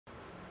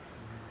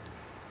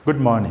Good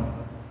morning.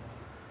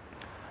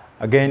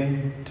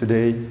 Again,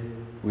 today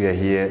we are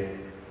here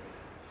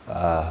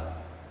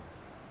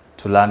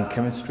to learn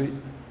chemistry.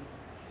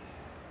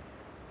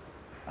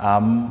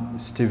 I'm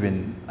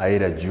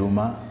Aira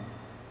Juma,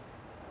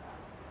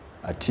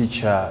 a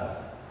teacher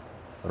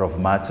of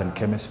maths and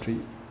chemistry,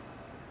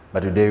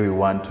 but today we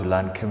want to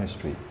learn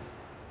chemistry,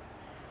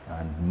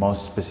 and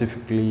most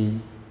specifically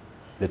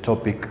the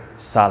topic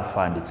sulfur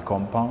and its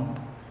compound.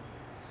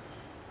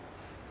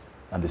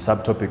 And the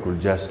subtopic will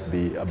just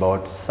be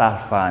about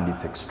sulfur and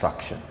its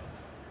extraction.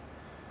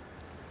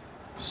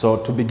 So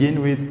to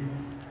begin with,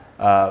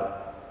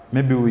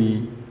 maybe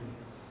we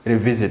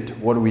revisit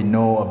what we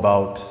know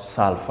about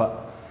sulfur.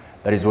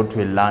 That is what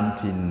we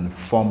learned in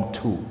Form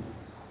 2.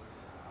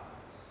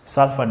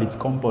 Sulfur and its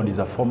compound is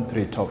a Form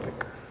 3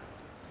 topic.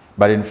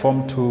 But in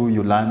Form 2,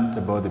 you learned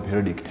about the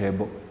periodic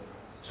table.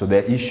 So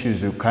there are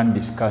issues you can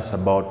discuss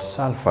about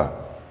sulfur.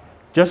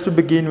 Just to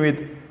begin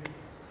with,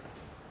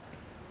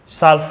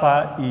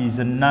 sulfur is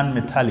a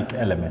non-metallic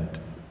element.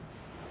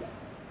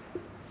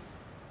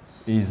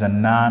 Is a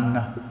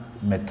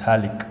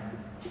non-metallic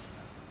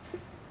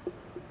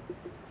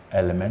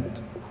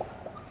element.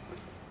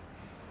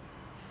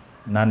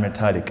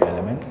 Non-metallic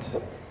element.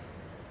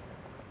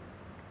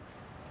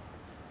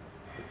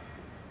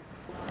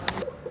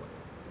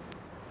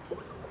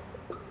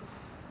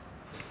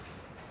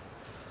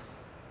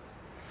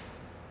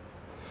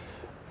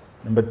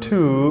 Number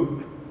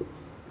two,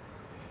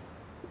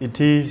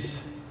 it is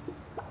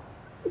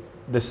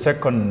the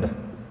second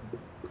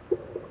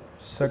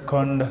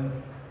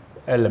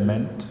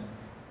element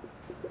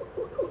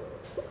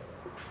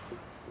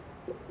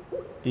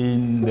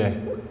in the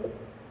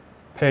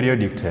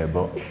periodic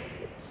table.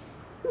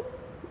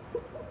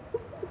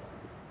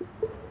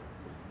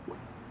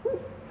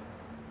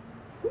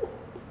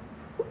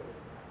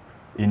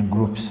 In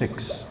group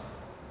 6.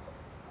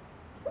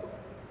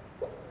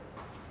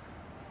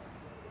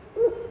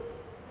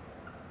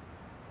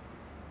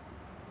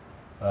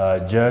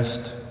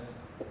 Just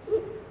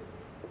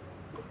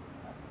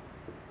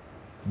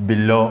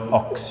below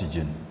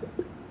oxygen.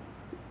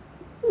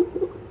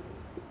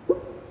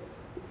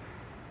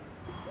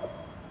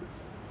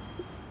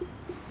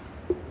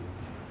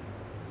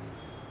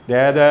 The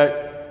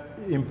other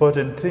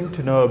important thing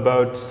to know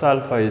about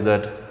sulfur is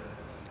that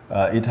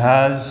it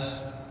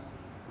has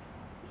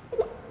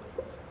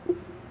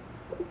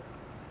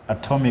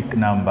atomic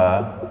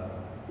number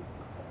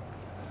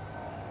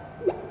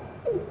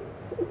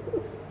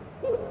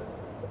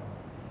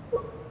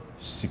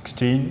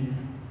 16,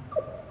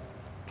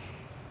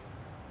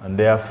 and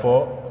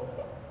therefore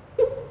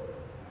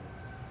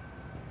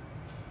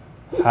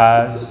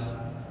has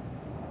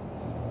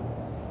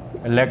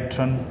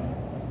electron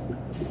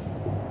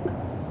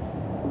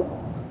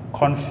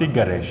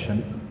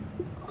configuration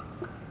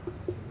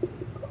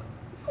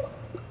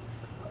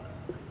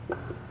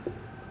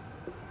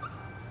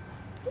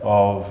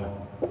of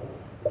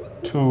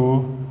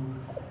 2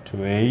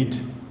 to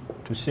 8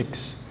 to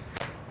 6.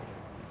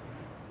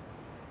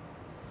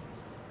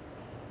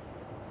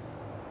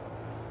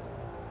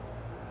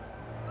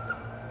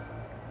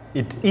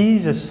 It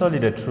is a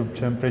solid at room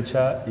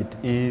temperature. It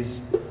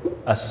is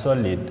a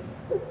solid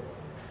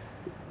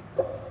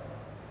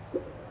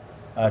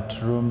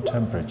at room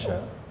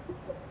temperature.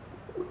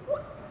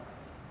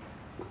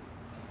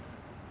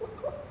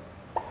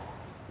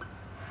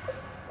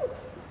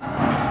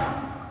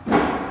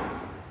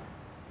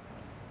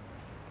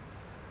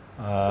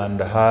 And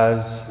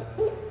has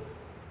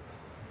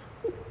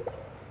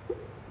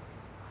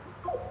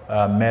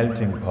a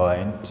melting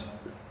point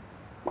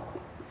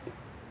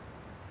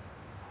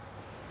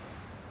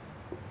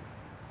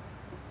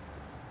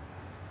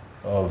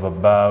of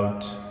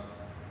about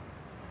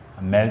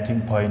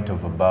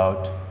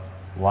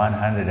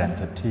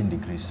 113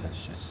 degrees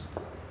Celsius.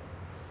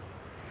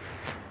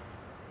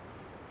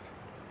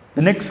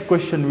 The next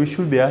question we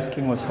should be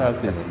asking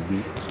ourselves is,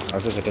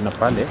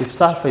 if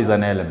sulfur is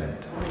an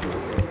element,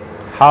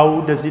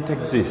 how does it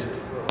exist?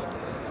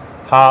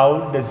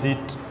 How does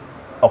it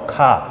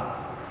occur?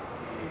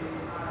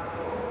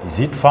 Is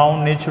it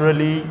found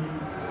naturally?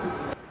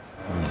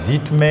 Is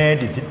it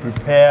made? Is it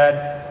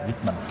prepared? Is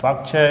it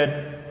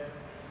manufactured?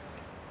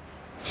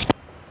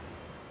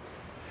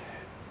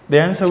 The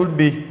answer would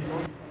be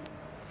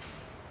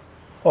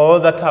all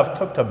that I've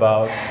talked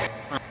about: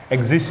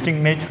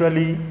 existing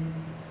naturally,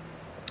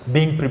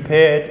 being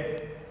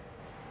prepared,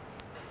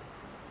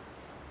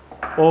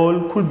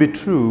 all could be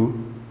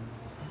true.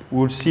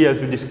 We'll see as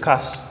we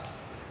discuss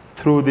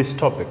through this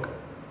topic.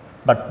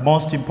 But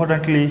most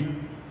importantly,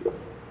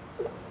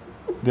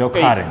 the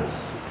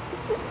occurrence,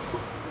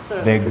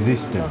 the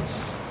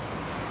existence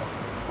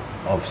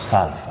of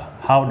sulfur.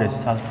 How does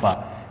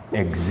sulfur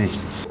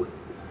exist?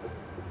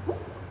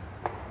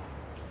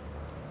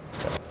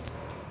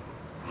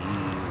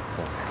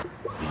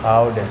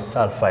 How does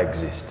sulfur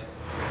exist?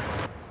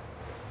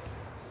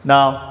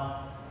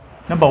 Now,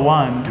 number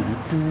one,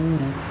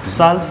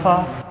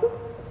 sulfur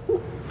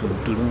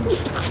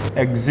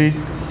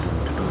exists,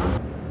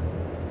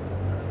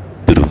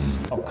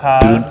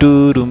 occurs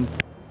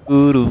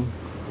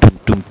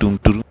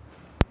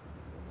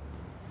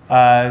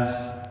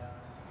as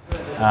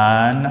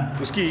an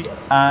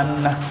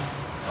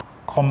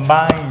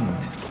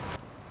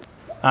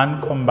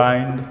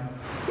uncombined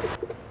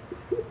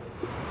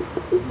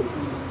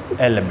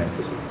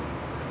element.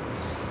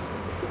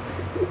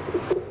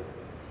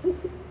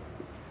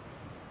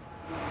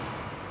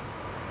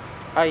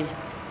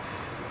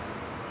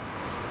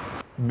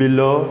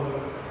 Below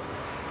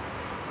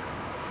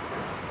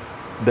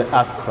the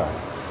earth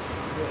crust.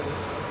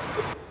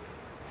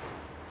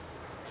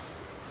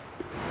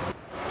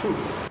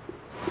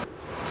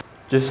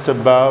 Just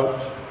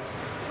about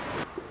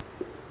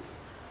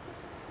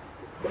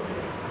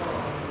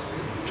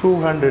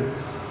 200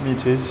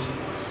 meters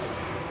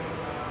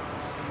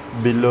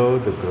below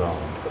the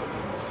ground.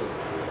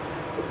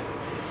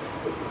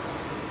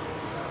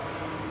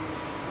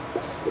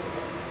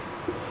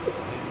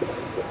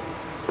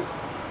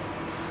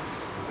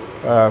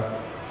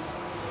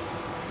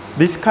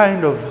 This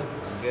kind of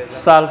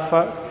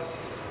sulfur,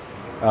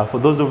 for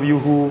those of you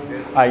who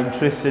are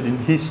interested in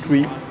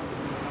history,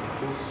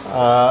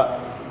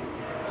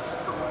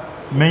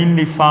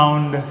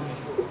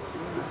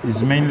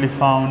 is mainly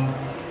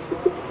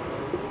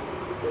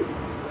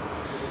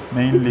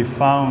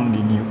found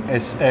in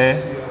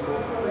USA,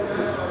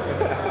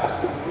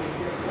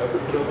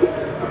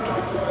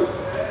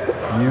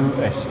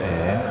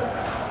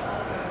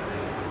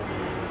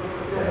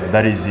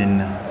 that is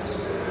in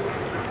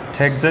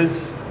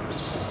Texas,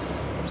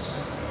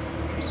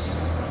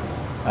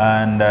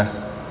 and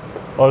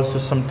also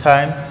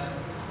sometimes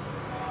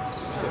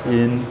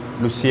in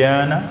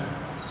Louisiana,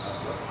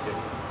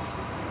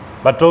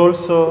 but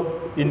also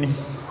in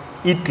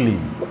Italy.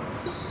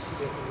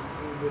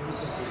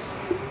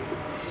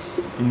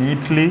 In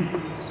Italy,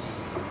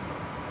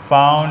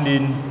 found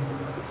in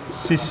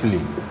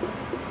Sicily.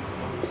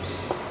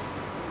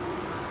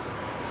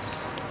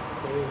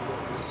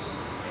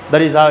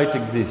 That is how it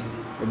exists.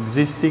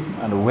 Existing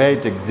and where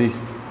it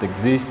exists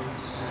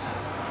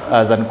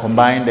as a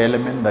combined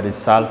element, that is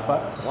sulfur,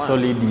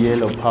 solid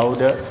yellow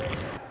powder.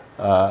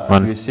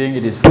 We're saying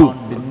it is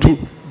found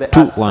beneath the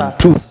earth's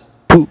surface,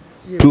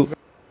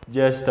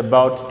 just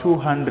about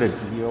 200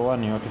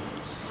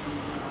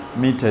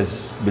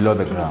 meters below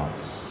the ground.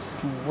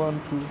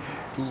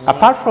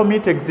 Apart from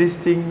it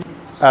existing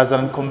as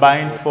a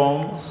combined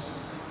form,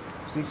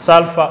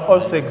 sulfur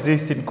also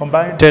exists in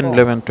combined 10, form.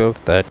 11, 12,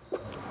 13.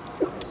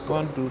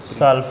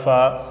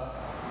 Sulfur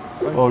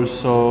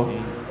also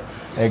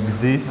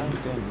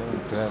exists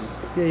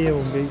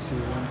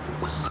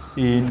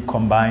in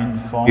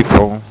combined form.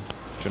 Before.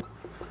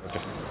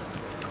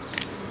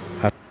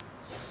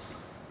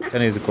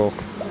 Can is go.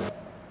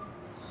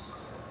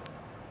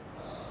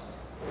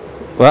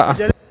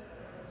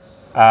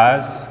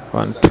 As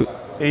 1, 2.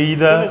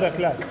 Either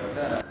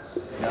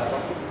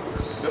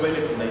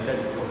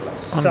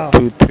 1,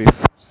 2, 3.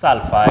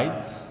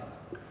 sulfides,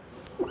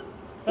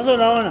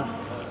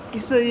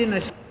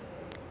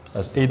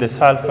 as either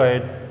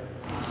sulfide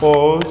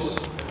ores,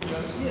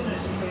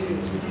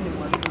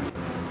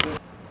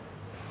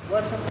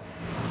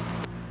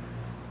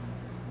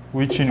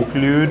 which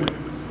include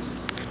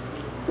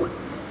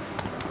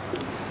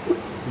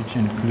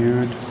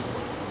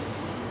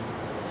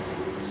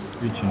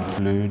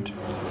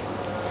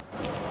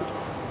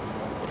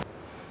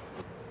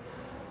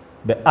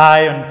the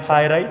iron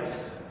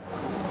pyrites.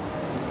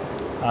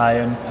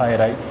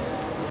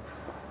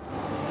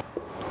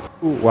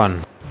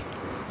 1.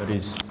 That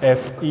is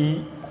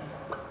FeS2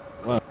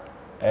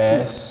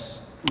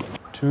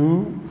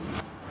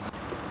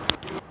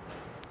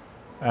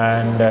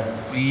 and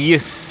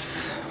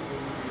Yes.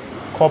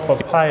 copper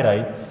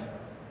pyrites.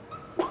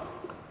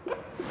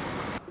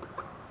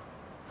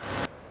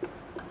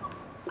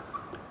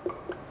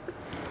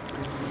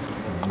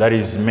 That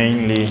is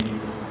mainly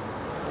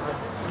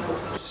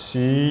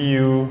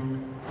CuFeS2.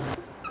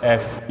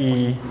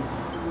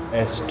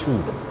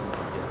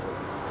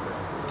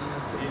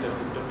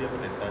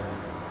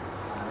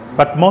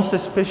 But most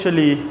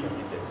especially,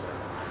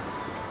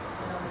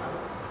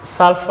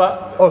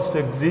 sulfur also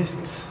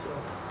exists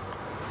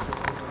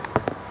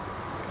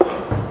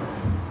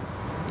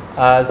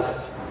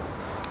as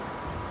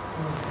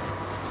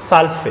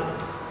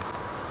sulfate,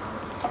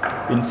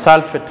 in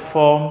sulfate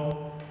form,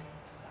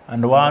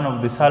 and one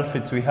of the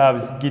sulfates we have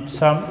is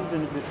gypsum.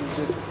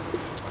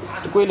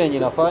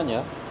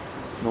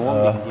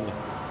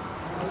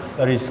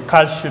 That is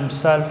calcium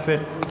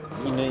sulfate,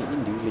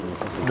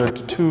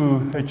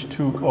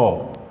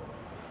 .2H2O.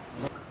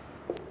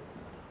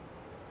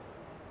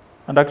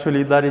 And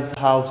actually that is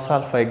how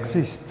sulfur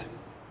exists.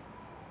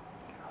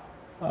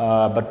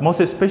 But most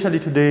especially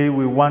today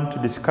we want to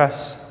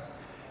discuss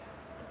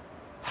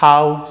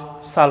how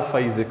sulfur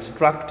is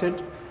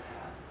extracted.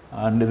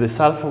 And the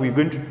sulfur we're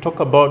going to talk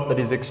about that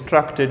is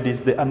extracted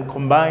is the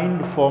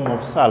uncombined form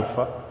of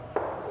sulfur.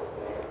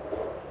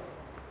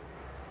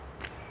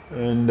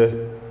 And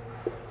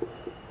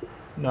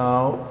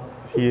now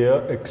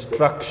here,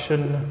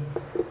 extraction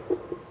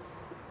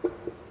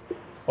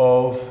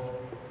of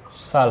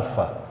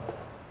sulfur.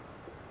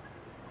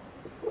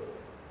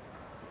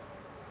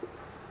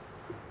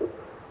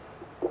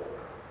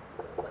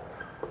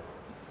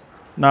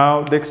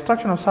 Now, the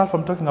extraction of sulfur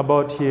I'm talking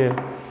about here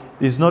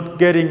is not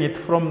getting it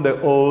from the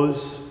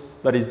ores,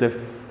 that is the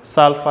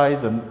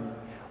sulfides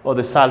or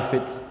the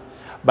sulfates,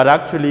 but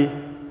actually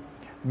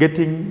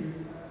getting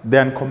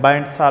the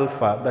uncombined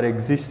sulfur that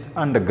exists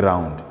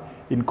underground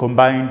in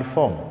uncombined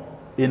form.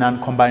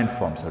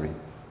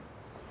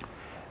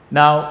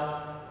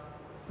 Now,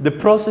 the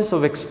process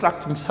of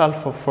extracting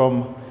sulfur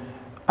from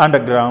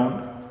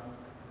underground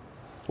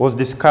was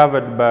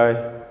discovered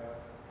by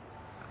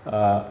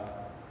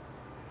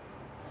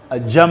a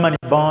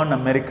German-born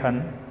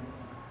American,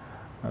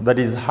 that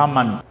is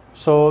Hamann.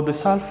 So the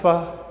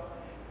sulfur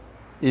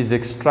is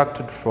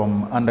extracted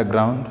from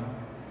underground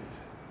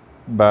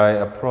by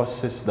a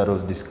process that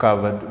was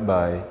discovered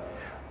by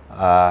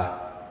a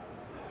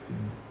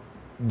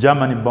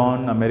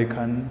Germany-born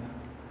American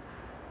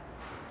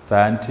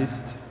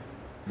scientist,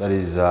 that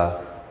is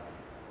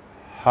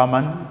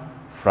Hermann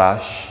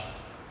Frasch,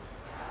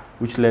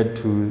 which led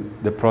to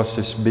the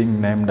process being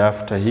named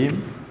after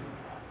him.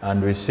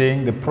 And we're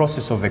saying the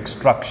process of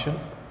extraction.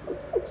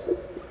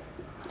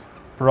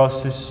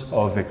 Process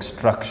of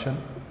extraction.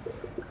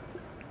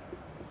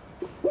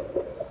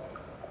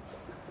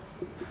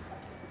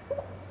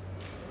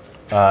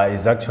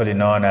 Is actually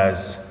known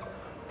as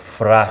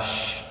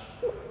Frasch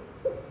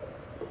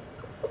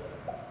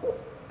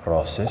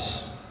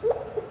process.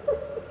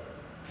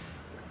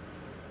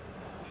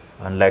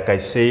 And like I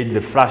said, the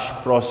Frasch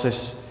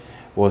process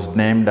was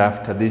named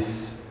after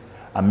this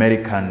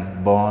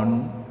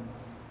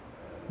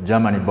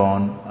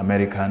Germany-born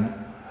American,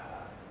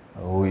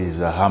 who is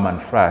Hermann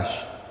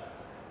Frasch.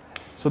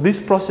 So this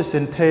process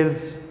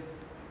entails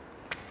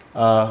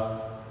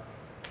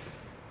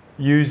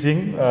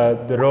using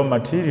the raw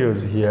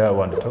materials here I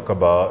want to talk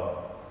about.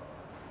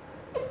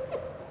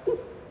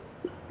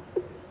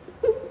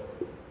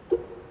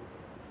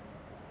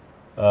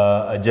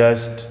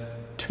 Just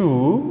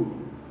two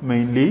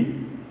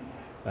mainly,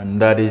 and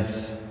that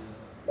is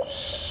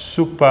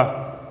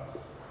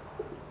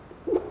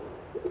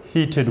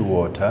superheated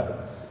water,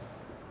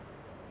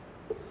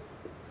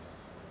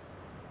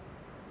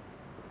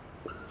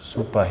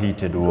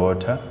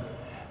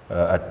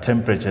 at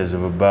temperatures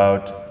of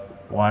about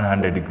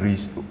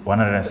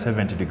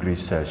 170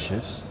 degrees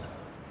Celsius.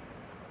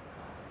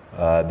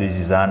 This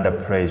is under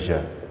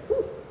pressure.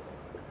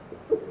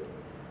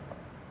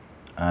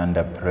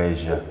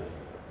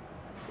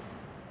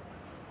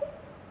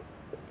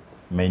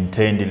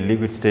 Maintained in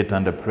liquid state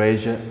under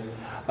pressure.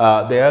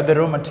 The other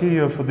raw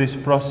material for this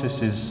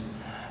process is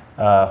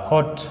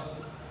hot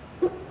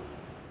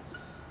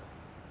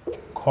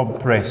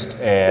compressed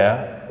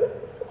air,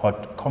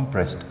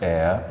 compressed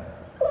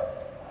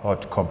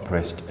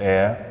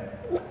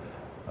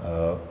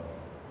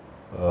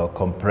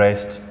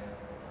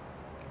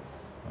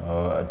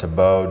at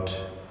about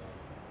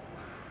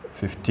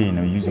 15,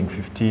 we're using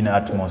 15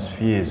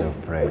 atmospheres of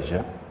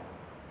pressure.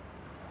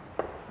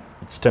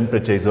 Its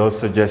temperature is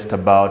also just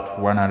about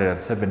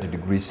 170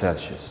 degrees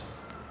Celsius.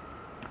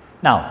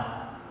 Now,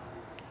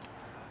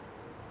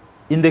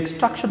 in the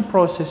extraction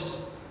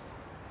process,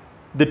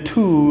 the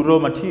two raw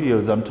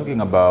materials I'm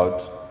talking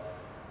about,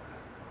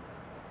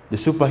 the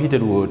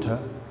superheated water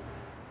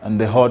and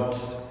the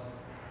hot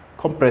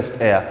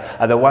compressed air,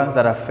 are the ones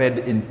that are fed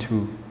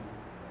into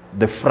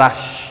the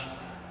Frasch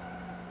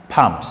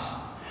pumps.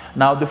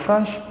 Now, the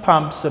Frasch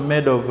pumps are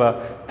made of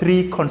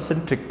 3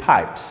 concentric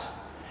pipes,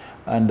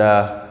 and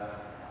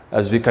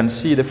as we can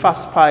see, the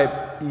first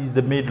pipe is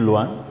the middle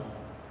one,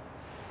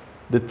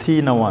 the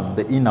thinner one,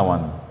 the inner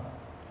one.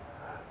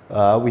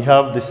 We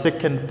have the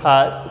second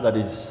pipe that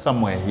is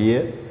somewhere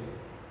here.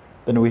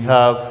 Then we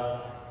have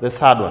the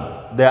third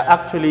one. They are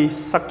actually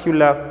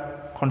circular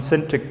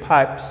concentric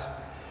pipes.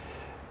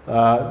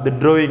 The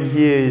drawing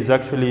here is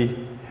actually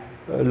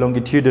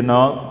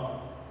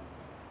longitudinal,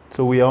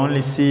 so we are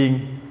only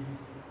seeing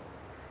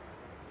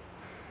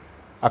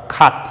a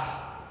cut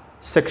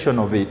section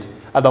of it.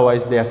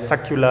 Otherwise, they are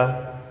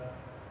circular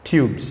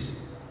tubes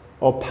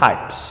or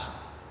pipes.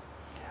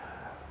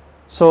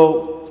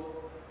 So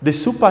the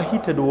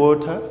superheated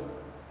water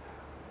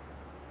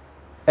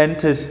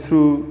enters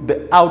through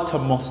the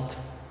outermost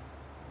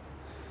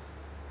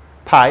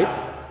pipe,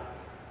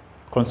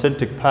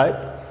 concentric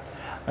pipe,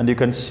 and you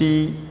can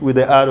see with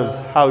the arrows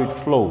how it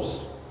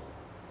flows.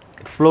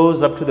 It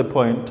flows up to the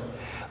point.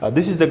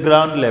 This is the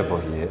ground level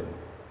here,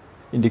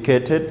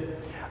 indicated.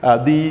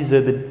 These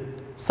are the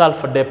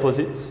sulfur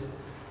deposits.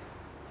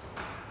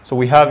 So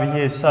we have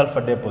here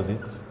sulfur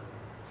deposits,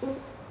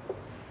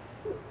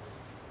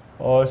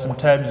 or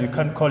sometimes you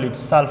can call it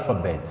sulfur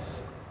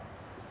beds.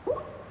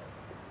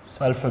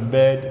 Sulfur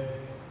bed.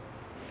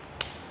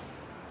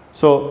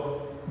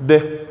 So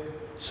the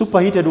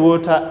superheated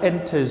water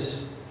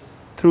enters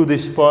through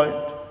this point.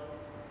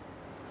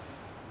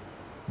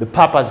 The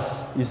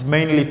purpose is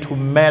mainly to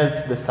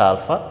melt the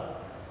sulfur.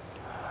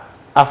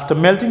 After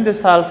melting the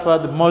sulfur,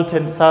 the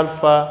molten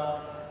sulfur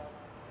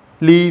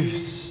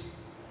leaves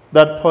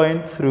that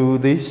point through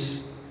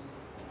this,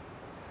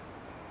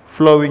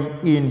 flowing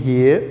in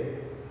here.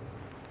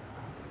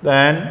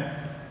 Then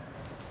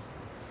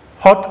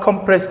hot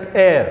compressed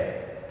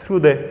air through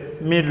the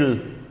middle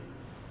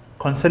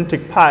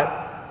concentric pipe,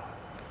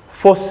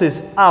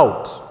 forces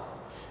out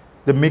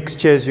the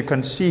mixture. As you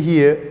can see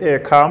here, air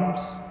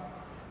comes,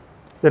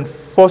 then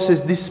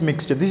forces this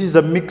mixture. This is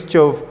a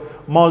mixture of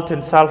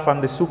molten sulfur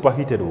and the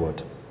superheated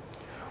water,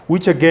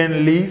 which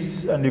again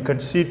leaves, and you can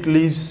see it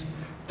leaves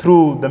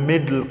through the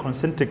middle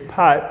concentric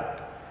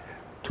pipe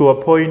to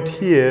a point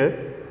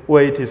here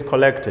where it is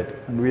collected.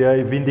 And we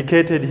have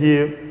indicated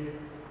here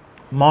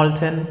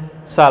molten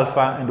sulfur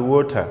and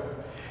water.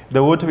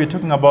 The water we're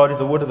talking about is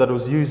the water that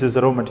was used as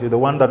a raw material, the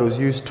one that was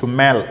used to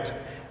melt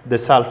the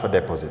sulfur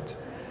deposit.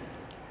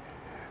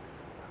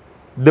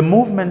 The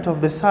movement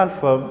of the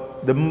sulfur,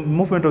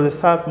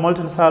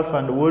 molten sulfur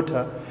and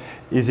water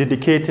is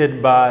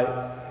indicated by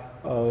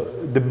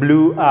the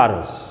blue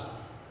arrows.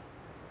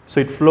 So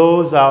it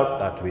flows out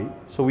that way.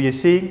 So we are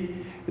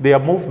seeing their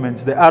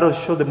movements. The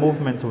arrows show the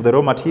movements of the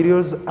raw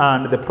materials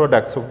and the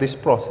products of this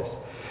process.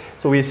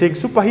 So we are seeing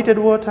superheated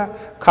water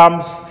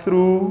comes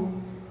through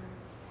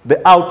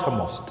the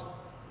outermost,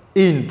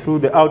 through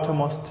the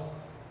outermost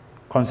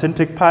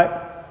concentric pipe,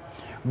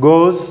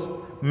 goes,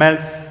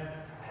 melts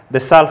the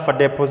sulfur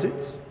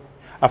deposits.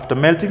 After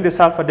melting the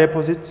sulfur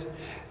deposits,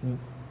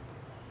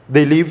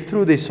 they leave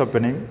through this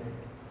opening.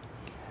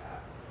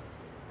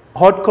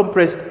 Hot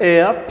compressed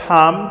air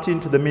pumped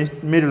into the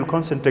middle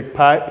concentric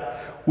pipe,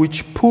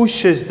 which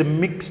pushes the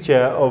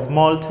mixture of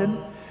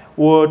molten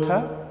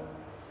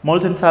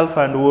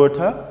sulfur and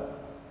water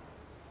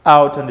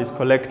out and is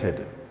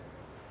collected.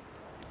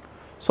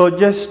 So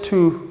just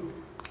to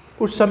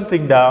put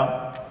something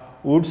down,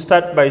 we would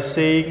start by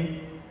saying,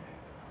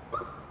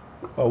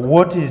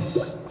 what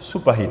is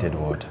superheated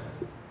water?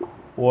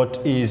 What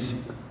is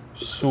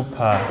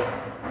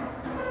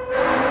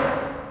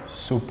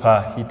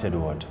superheated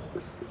water?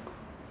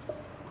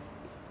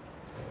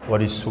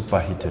 What is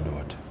superheated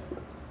water?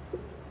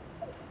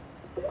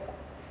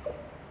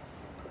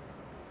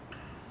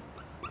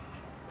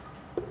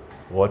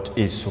 What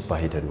is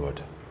superheated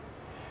water?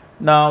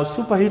 Now,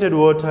 superheated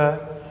water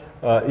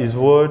is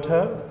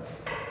water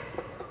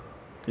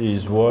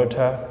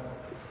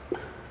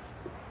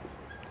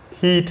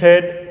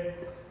heated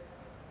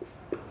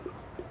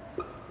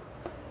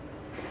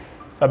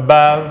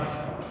above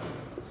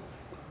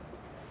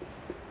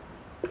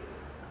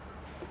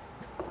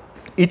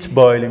its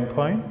boiling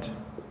point.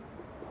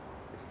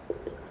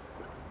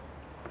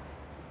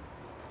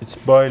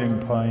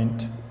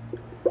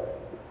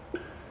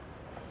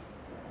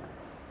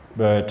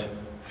 But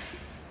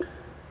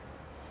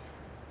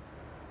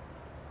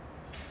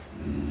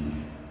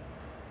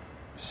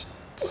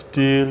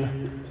still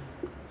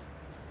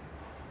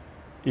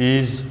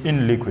is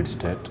in liquid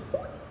state.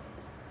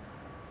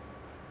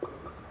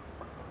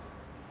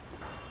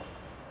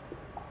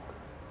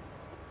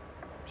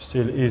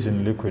 Still is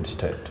in liquid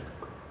state.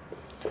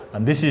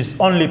 And this is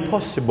only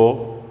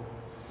possible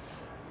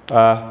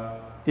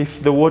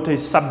if the water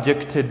is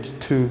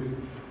subjected to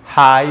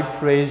high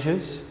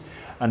pressures.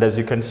 And as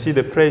you can see,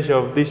 the pressure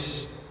of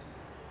this,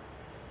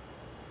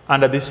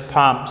 under these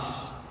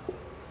pumps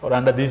or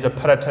under this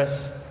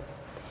apparatus,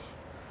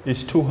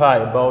 is too high,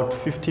 about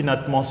 15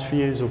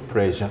 atmospheres of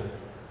pressure.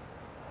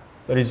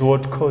 That is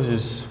what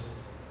causes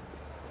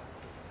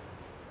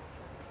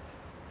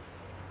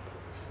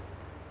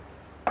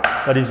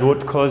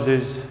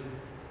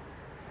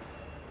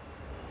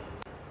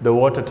the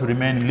water to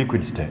remain in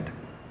liquid state.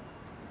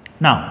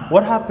 Now,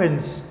 what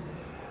happens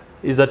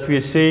is that we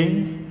are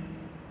saying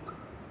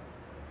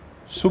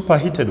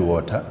superheated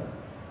water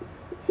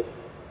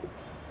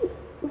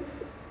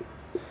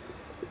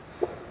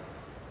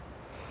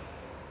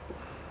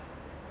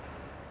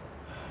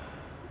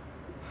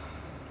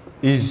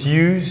is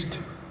used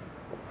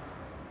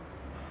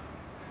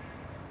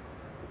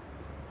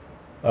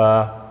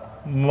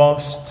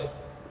most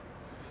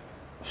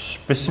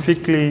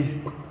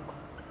specifically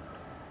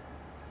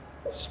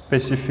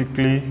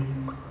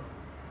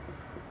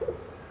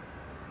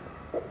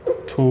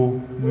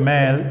to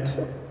melt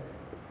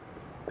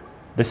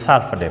the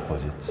sulfur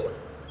deposits.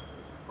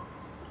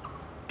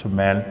 To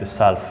melt the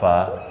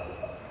sulfur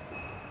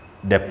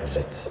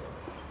deposits.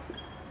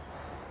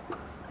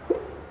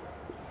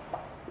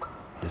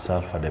 The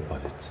sulfur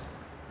deposits.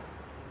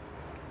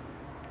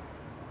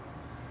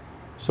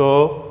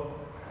 So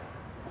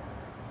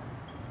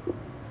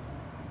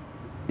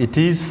it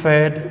is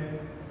fed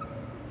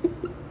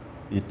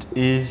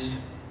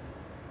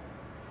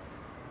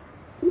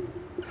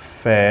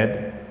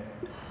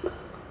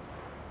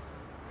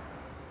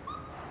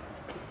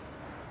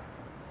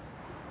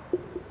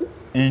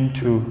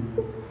into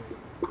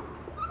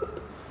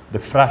the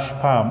flash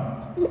pump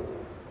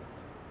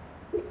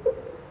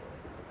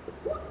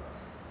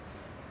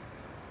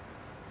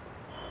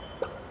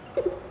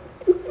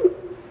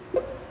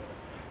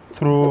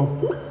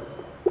through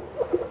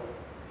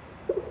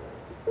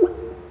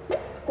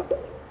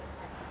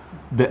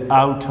the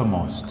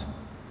outermost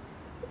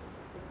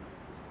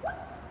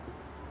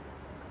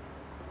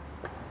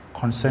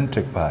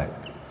concentric pipe.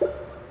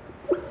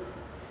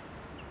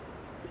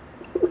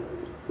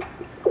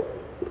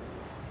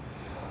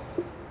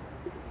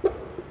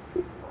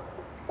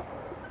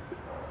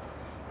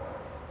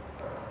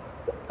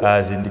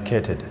 as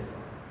indicated.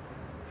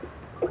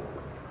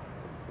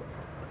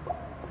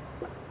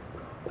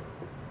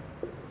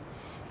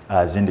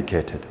 As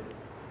indicated.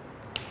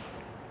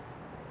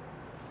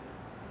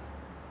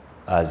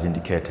 As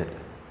indicated.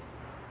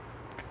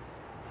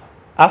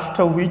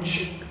 After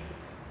which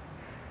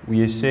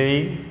we are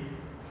saying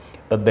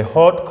that the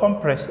hot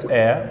compressed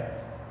air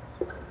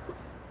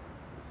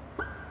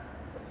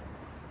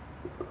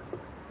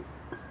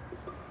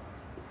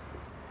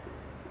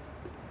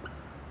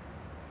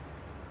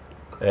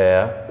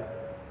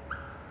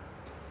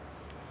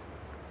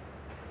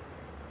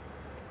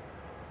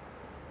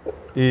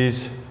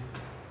is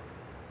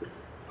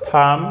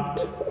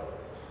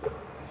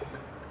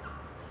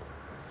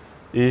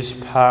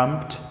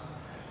pumped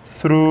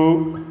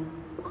through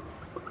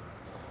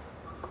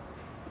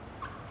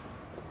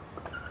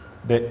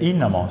the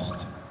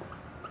innermost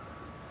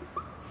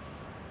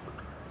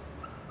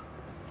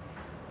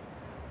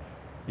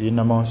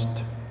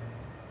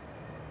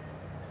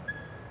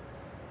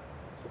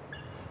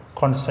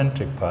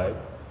concentric pipe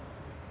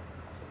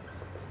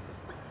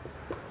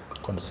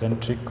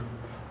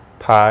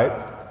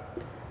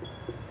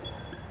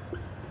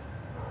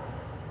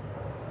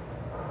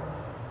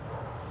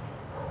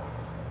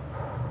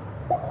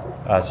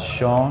as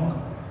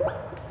shown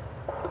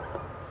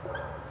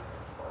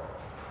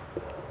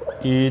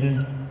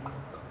in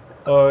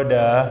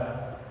order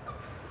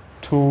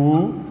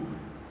to,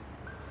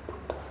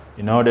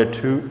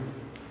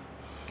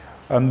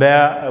 and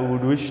there I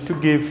would wish to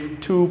give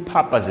two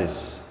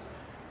purposes,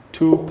 the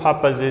two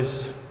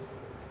purposes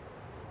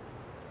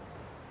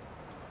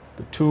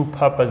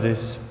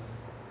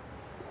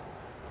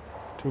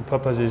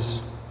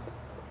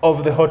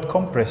of the hot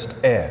compressed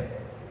air.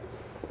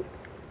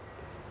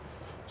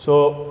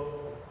 So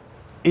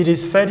it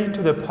is fed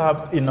into the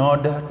pipe in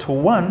order to,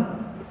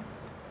 one,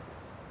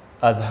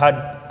 as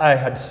I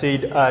had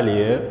said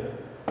earlier,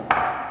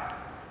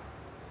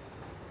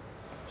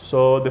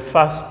 so the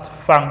first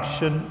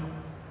function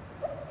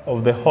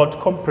of the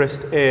hot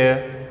compressed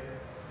air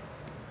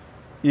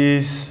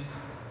is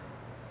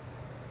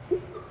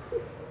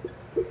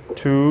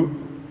to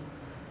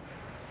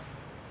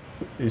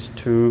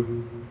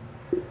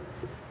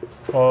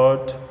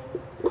hot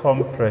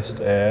compressed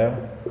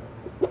air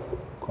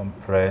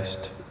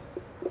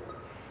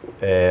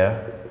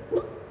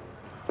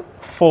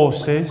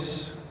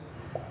forces,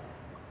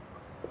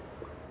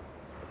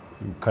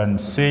 you can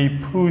say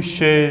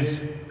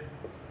pushes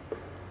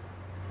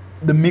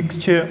the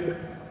mixture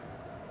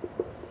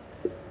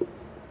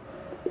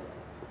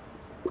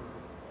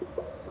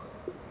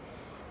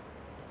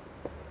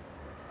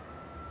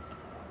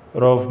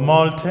of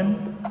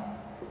molten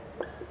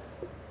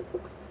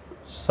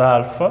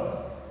sulfur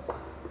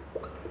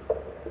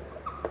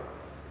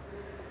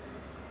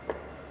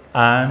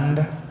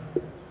and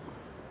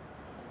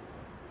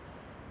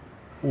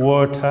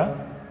water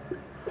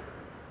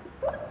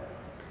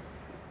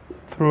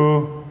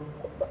through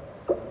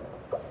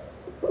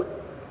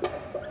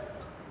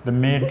the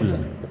middle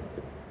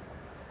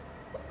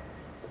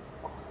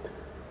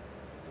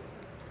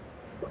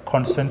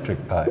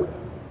concentric pipe.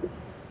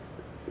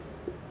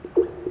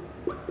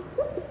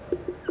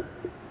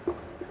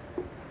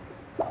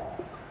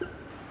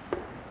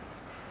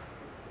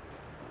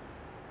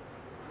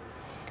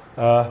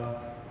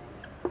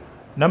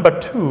 Number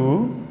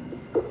two,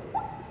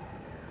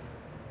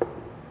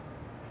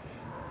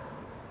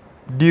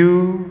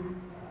 due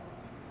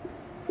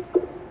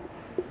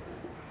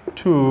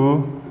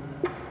to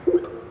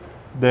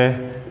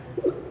the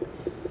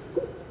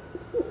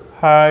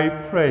high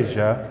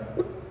pressure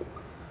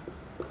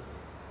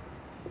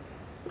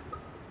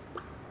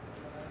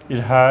it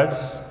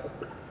has,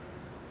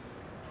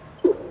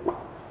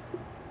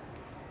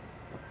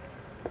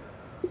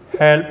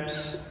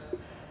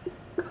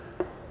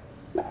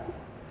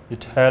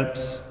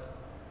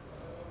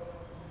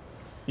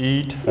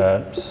 it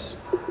helps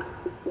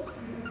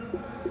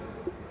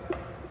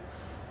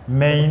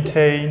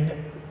maintain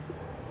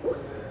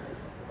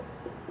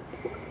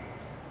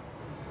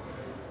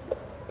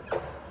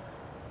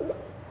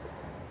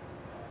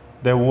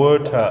the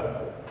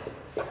water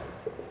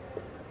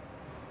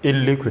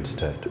in liquid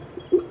state.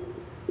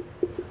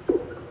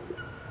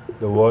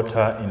 The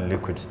water in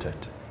liquid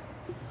state.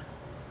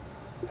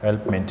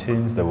 Help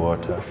maintain the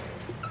water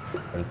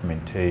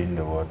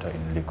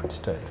in liquid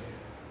state.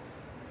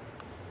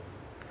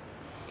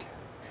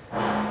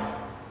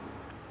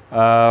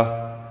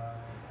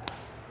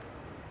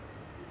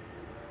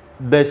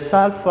 The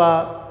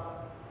sulfur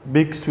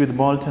mixed with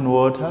molten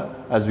water,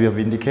 as we have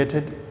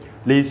indicated,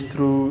 leads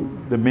through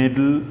the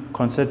middle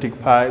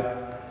concentric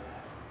pipe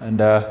and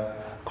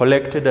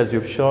collected, as we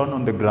have shown,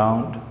 on the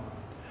ground.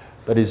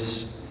 That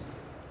is,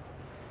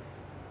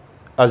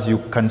 as you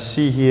can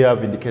see here,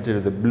 I've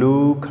indicated the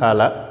blue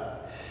color.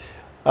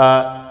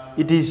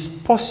 It is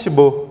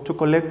possible to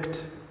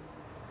collect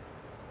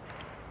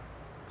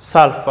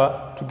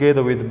sulfur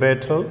together with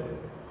metal,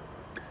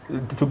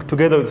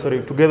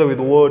 together with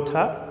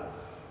water,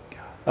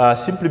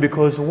 simply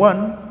because,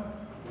 one,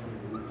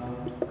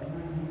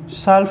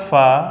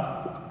 sulfur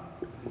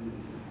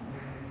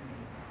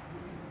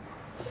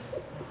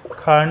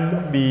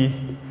can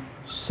be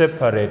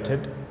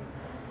separated,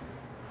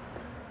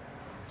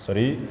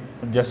 sorry,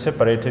 just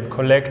separated,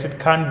 collected,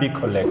 can be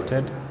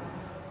collected,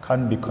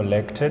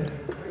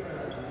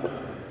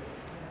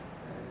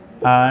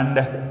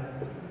 and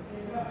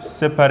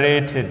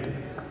separated,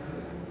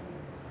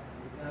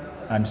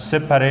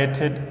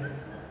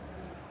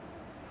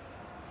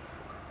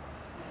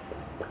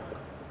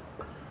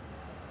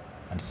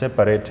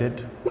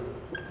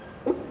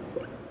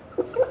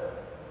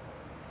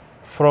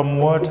 from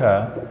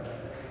water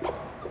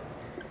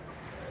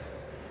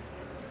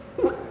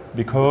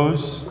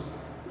because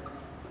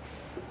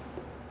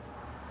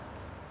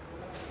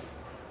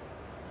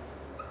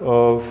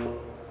of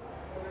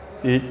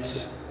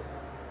its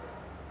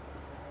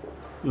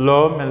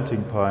low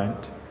melting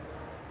point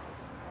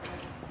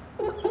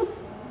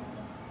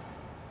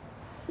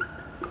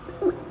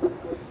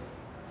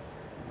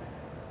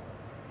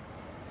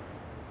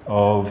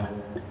of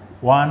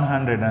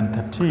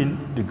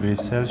 113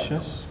 degrees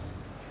Celsius,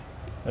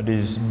 that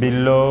is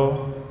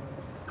below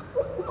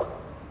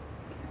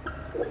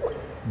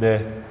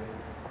the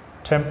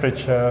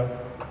temperature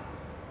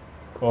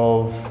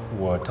of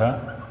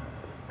water,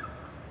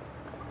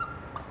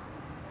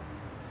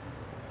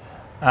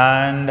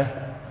 and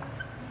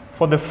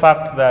for the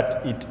fact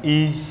that it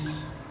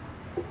is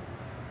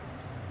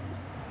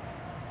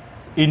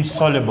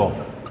insoluble,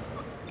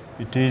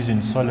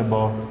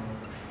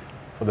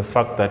 for the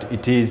fact that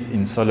it is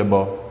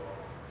insoluble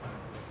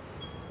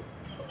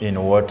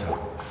in water.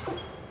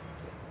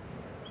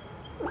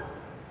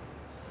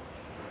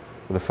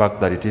 For the fact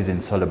that it is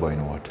insoluble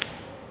in water.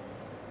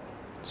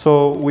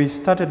 So we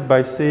started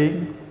by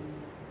saying,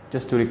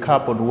 just to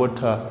recap on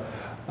what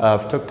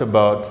I've talked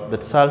about,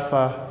 that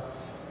sulfur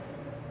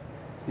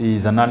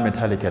is a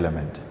non-metallic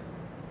element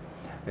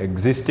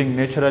existing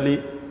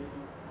naturally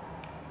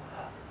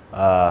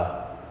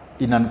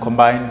in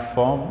uncombined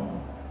form,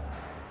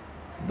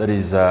 that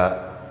is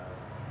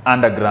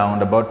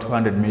underground, about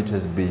 200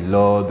 meters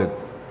below the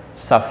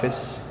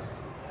surface.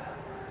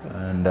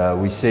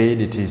 And we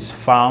said it is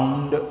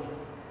found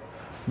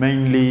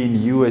mainly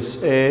in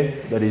USA,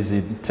 that is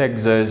in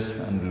Texas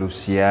and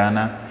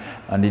Louisiana.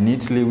 And in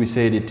Italy, we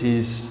said it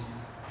is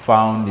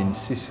found in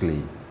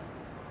Sicily.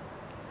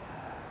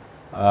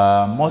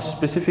 Most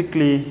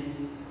specifically,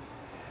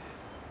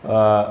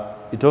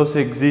 it also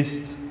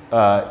exists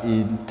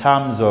in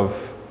terms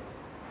of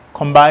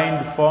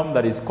combined form,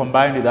 that is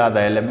combined with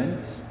other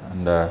elements.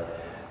 And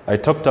I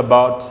talked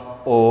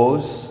about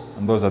ores,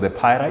 and those are the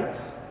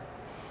pyrites,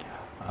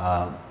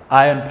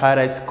 iron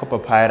pyrites, copper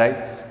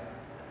pyrites,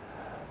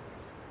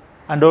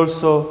 and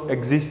also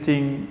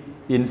existing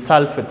in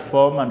sulfate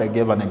form, and I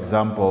gave an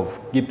example of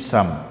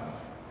gypsum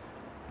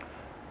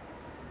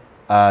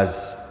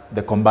as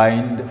the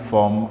combined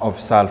form of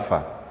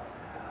sulfur.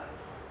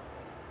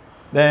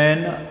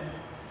 Then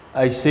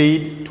I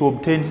said to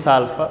obtain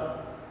sulfur,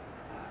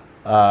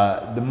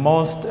 the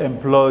most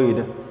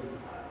employed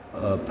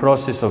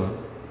process of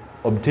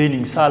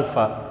obtaining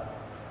sulfur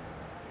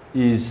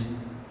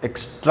is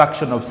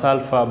extraction of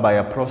sulfur by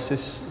a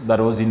process that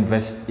was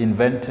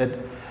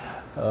invented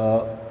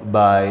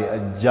by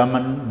a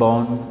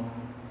German-born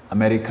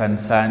American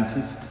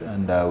scientist,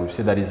 and we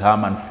say that is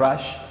Hermann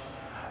Frasch,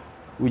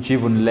 which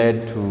even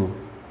led to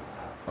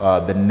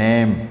the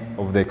name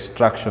of the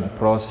extraction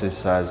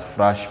process as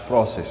Frasch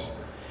process.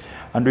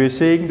 And we're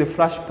saying the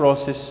Frasch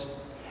process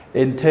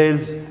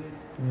entails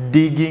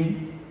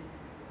digging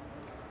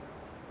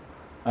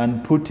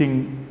and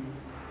putting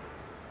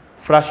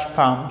Frasch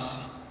pumps,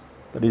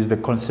 that is the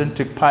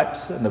concentric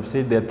pipes, and I've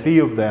said there are 3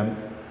 of them,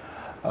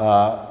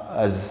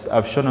 as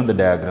I've shown on the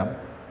diagram.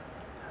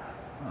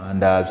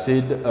 And I've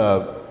said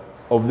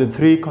of the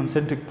 3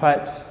 concentric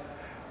pipes,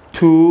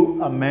 2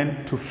 are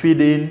meant to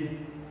feed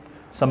in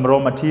some raw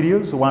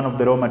materials. One of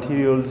the raw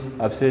materials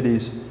I've said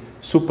is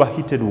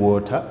superheated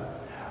water,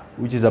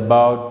 which is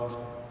about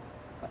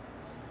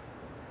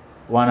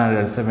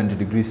 170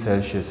 degrees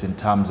Celsius in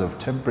terms of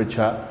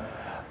temperature,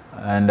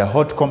 and a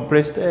hot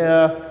compressed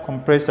air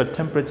compressed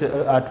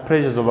at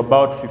pressures of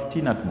about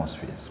 15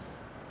 atmospheres.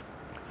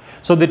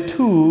 So the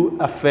 2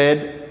 are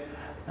fed,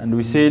 and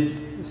we said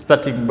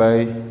starting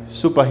by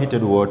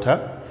superheated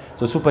water.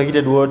 So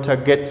superheated water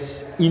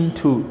gets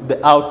into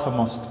the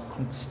outermost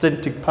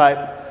concentric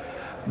pipe,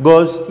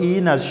 goes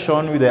in as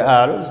shown with the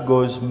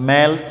arrows,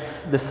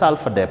 melts the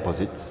sulfur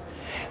deposits.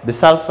 The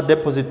sulfur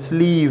deposits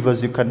leave,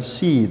 as you can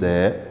see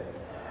there,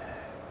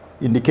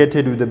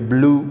 indicated with the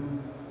blue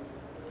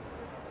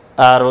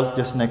arrows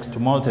just next to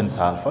molten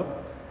sulfur.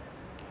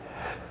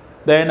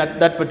 Then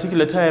at that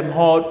particular time,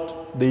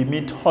 they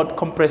emit hot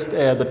compressed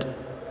air that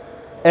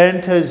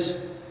enters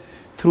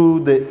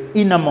through the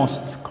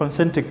innermost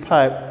concentric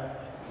pipe,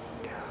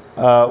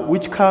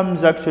 which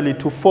comes actually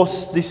to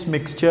force this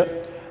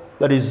mixture,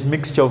 that is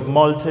mixture of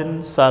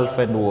molten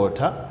sulfur and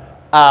water,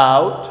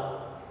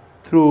 out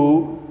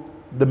through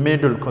the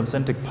middle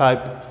concentric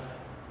pipe,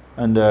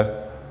 and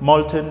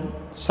molten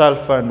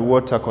sulfur and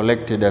water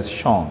collected as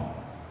shown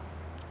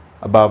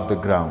above the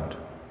ground.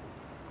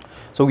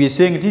 So we're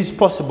saying it is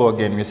possible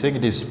again. We're saying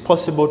it is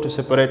possible to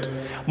separate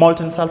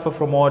molten sulfur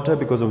from water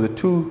because of the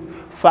two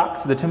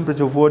facts. The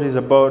temperature of water is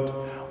about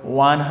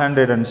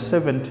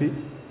 170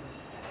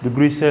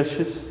 degrees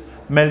Celsius.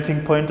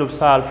 Melting point of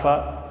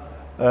sulfur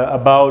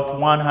about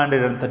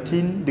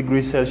 113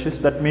 degrees Celsius.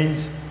 That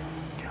means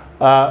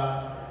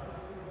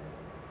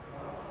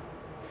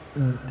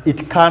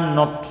it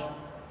cannot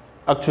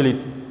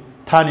actually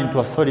turn into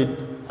a solid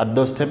at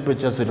those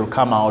temperatures. It will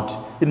come out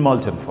in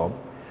molten form.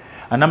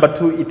 And number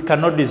two, it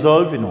cannot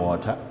dissolve in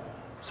water,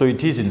 so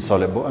it is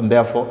insoluble, and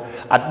therefore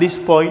at this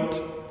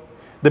point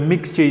the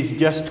mixture is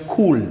just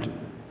cooled.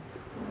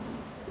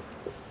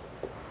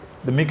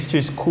 The mixture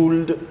is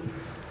cooled,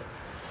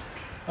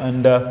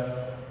 and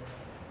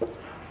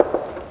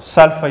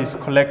sulfur is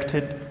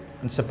collected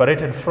and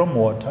separated from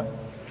water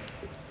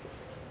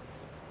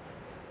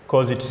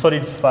because it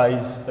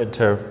solidifies at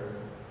a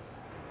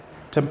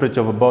temperature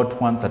of about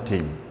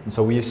 113. And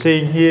so we are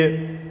saying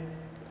here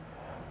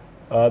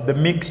the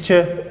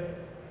mixture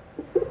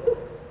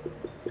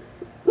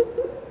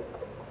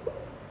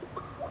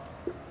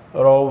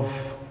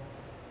of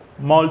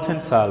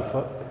molten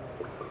sulfur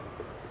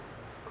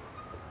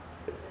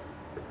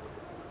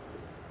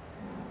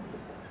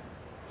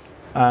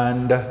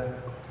and the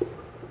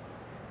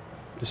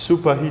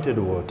superheated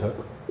water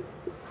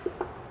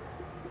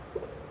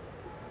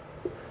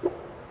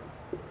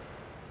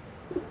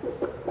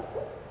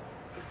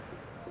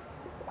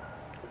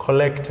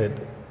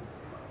collected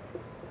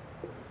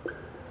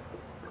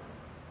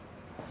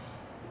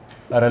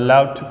are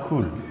allowed to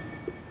cool.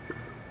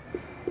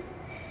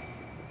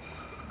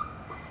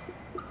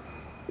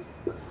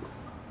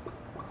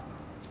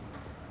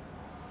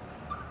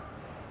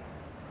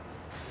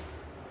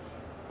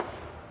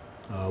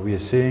 We are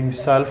saying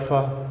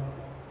sulfur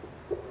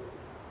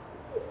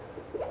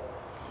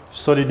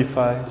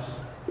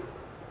solidifies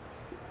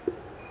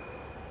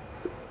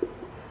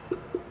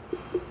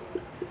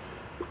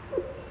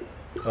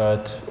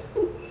at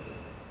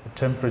a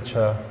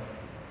temperature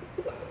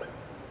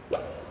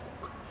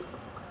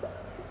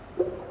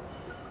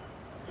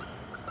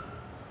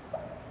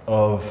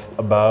of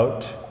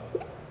about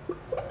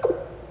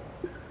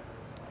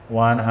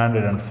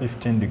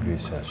 115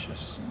 degrees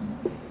Celsius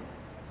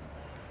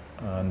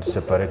and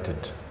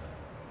separated,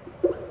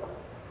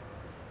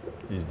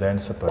 is then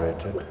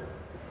separated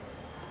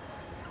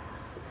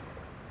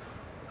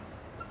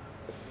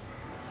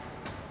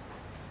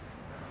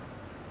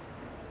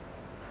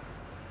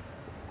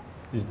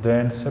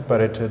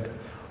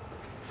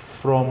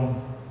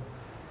from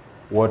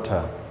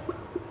water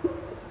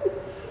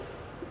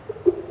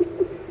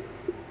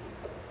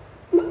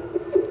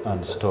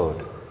and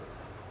stored.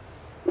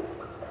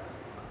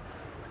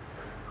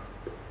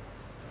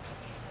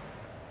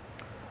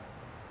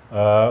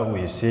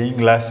 We're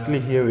seeing lastly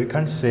here we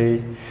can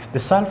say the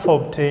sulfur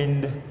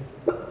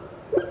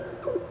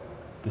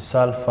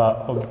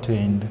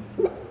obtained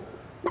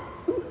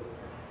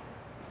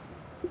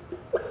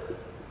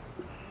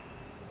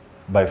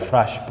by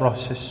fresh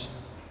process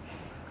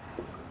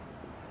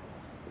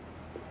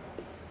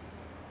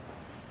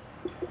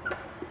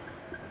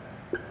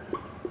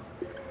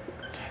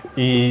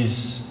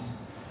is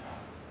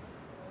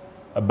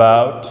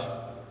about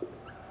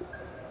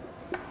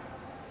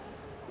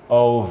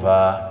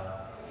over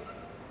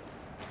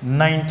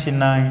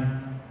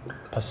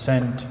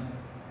 99%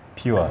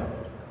 pure,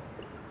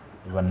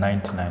 over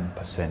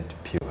 99%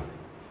 pure.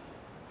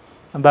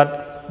 And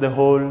that's the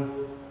whole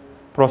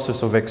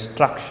process of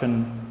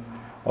extraction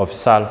of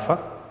sulfur.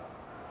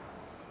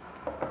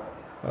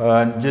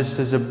 And just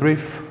as a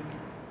brief,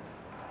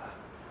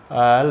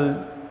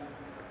 I'll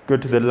go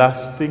to the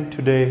last thing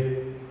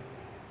today,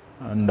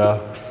 and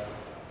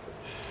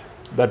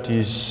that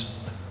is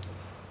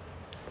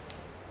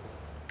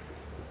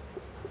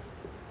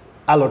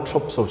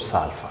allotropes of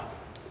sulfur.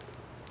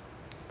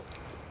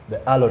 The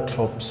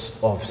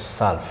allotropes of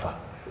sulfur.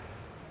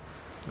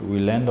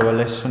 We'll end our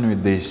lesson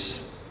with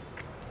this.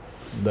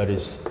 That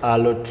is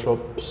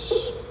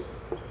allotropes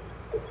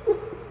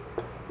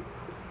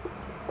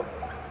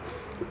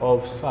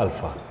of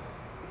sulfur.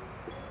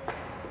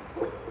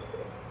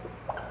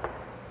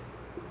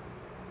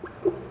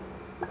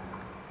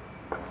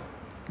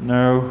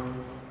 Now,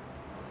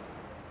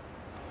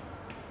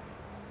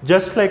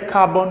 just like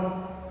carbon,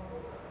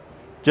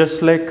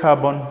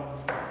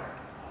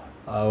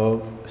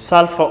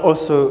 sulfur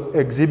also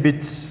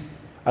exhibits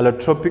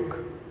allotropic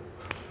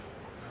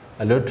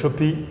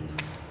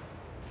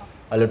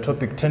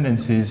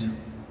tendencies,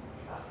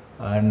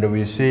 and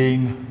we're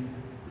saying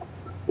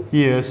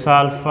here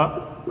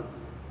sulfur,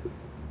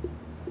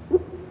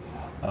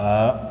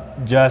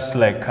 just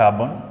like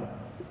carbon,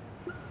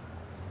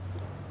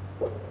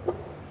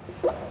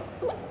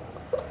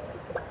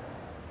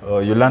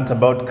 you learned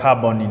about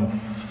carbon in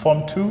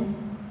Form 2,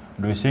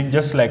 and we're saying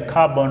just like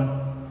carbon,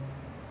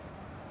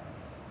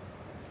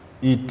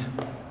 it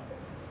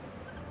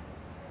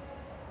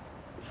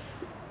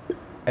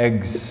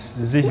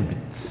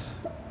exhibits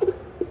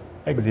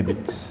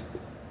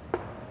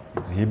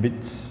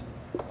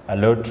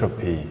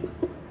allotropy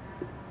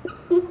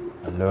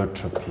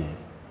allotropy.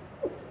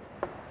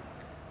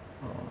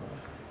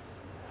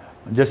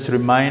 Just to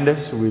remind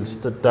us, we'll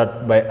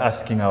start by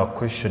asking our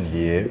question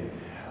here.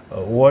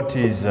 What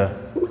is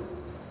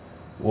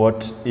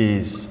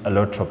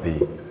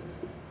allotropy?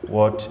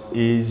 What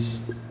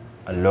is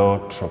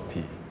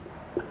allotropy?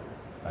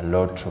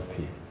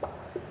 Allotropy.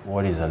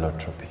 What is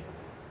allotropy?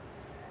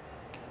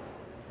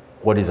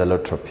 What is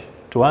allotropy?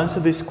 To answer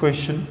this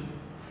question,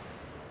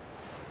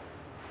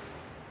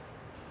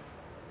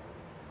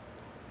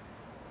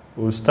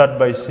 we'll start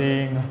by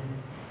saying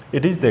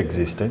it is the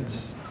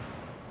existence.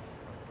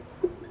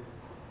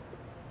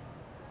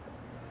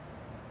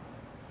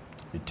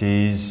 It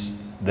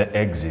is the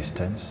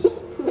existence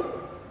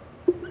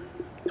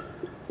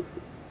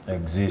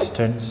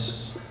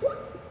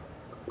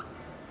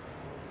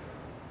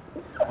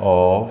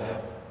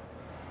of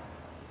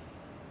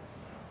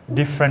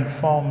different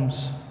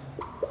forms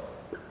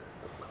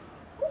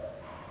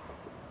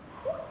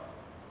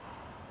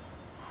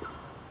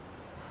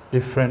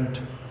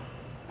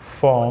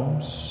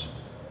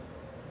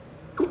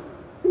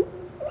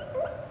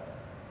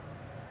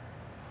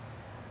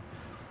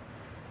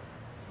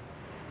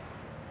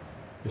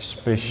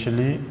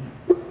especially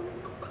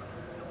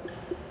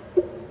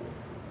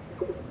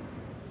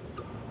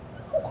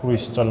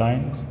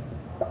crystalline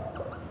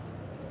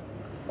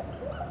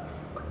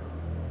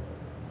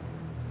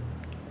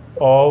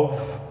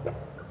of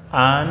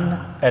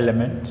an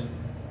element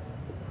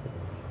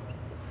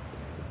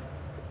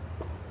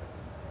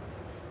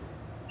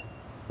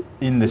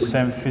in the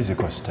same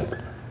physical state.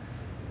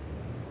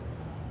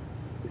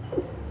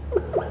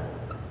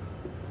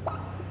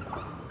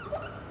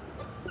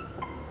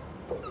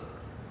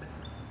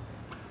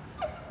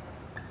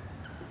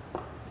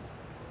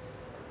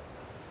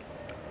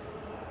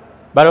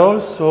 But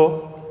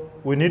also,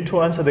 we need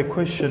to answer the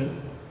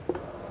question,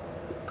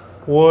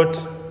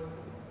 what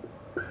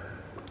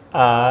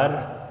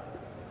are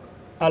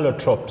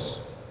allotropes?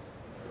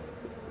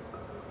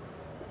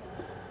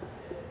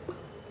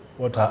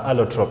 What are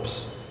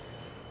allotropes?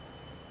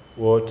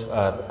 What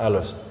are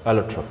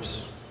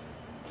allotropes?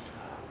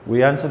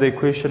 We answer the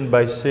question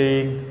by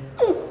saying,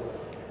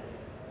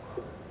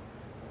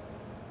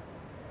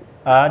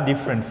 are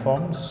different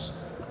forms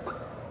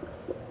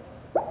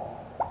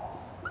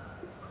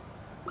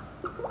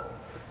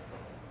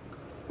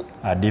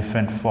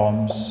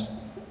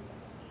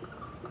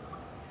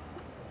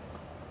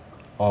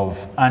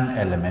of an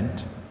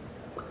element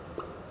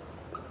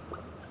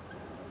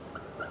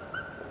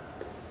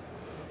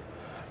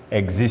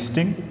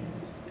existing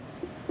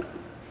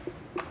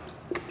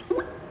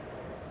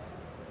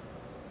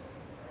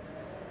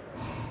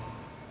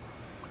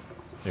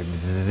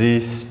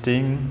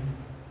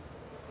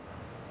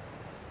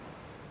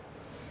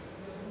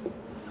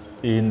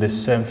in the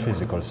same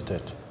physical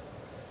state.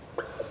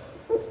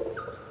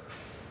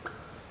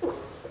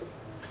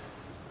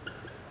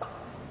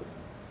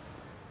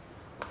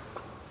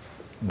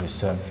 In the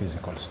same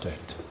physical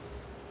state.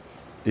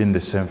 In the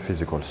same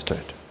physical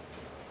state.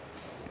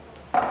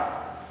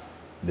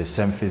 The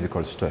same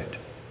physical state.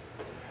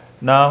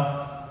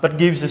 Now, that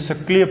gives us a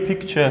clear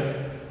picture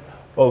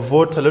of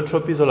what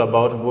allotropy is all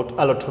about, what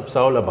allotropes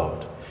are all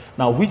about.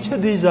 Now, which are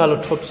these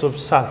allotropes of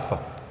sulfur?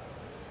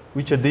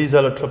 Which are these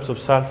allotropes of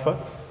sulfur?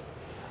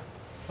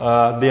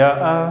 There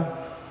are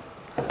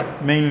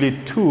mainly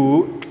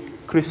two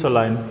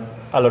crystalline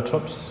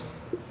allotropes.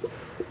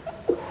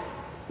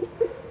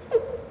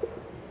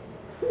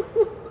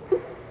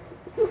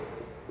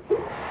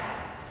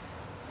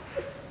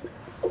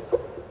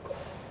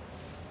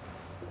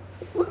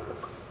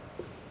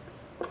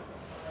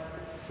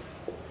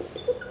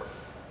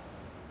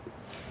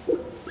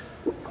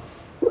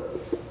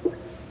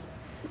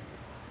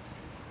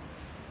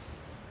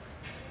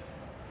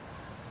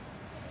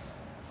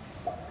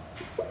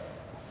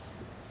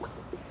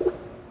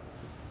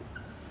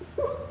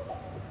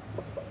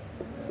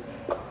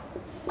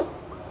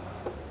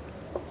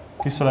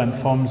 Crystalline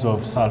forms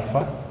of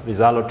sulfur, these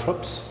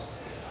allotropes,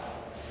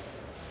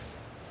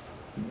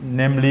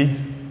 namely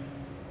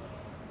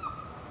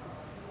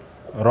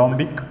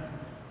rhombic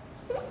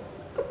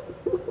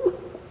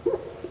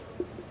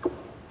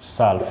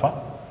sulfur,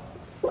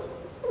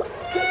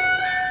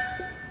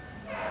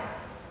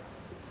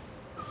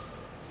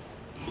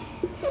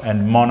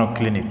 and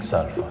monoclinic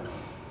sulfur.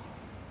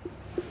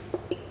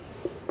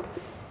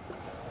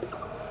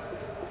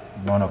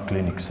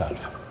 Monoclinic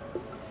sulfur.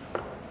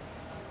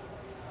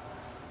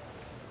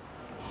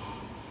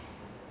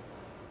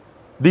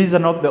 These are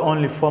not the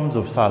only forms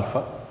of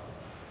sulfur.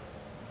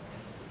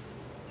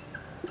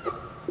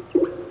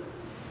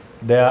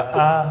 There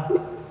are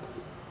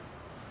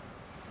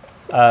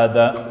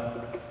other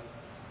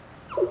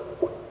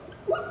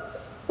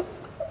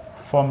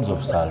forms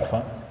of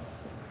sulfur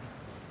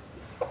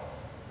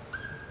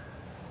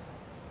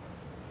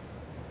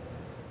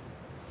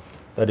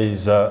that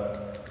is other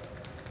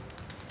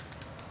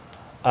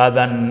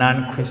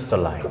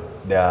non-crystalline.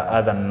 There are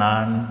other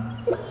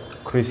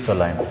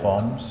non-crystalline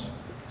forms.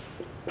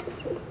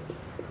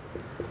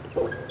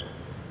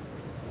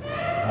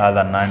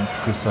 Other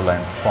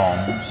non-crystalline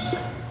forms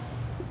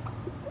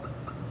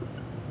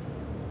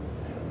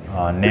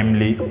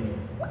namely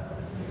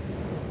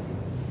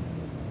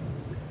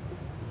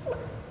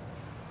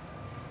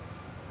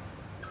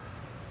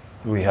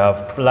we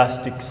have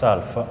plastic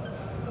sulfur,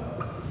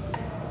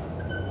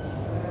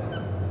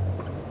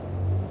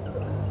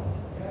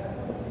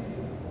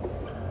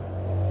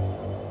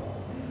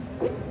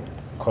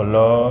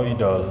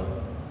 colloidal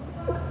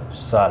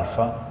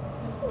sulfur,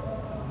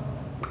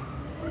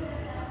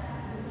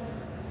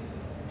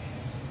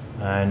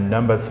 and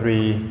number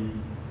 3,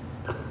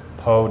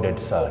 powdered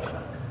sulfur.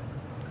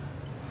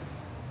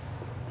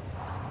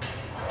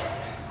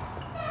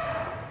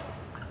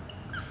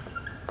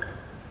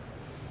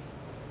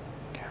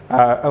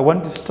 I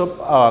want to stop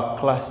our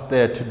class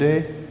there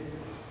today,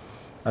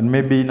 and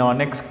maybe in our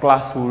next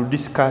class we'll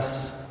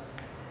discuss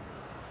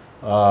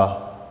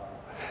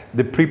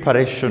the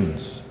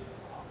preparations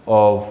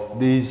of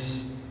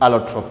these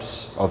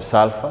allotropes of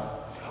sulfur.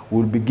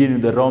 We'll begin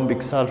with the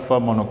rhombic sulfur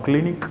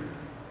monoclinic,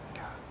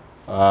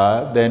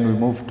 then we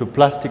move to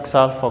plastic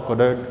sulfur,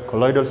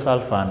 colloidal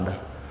sulfur, and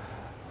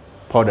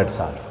powdered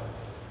sulfur.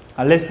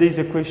 Unless there is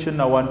a question,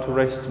 I want to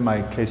rest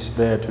my case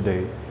there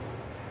today.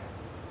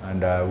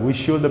 And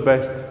wish you the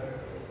best.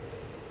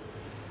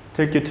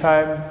 Take your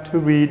time to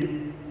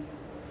read,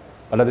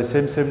 but at the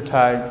same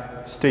time,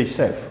 stay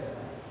safe.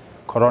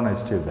 Corona is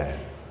still there.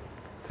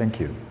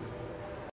 Thank you.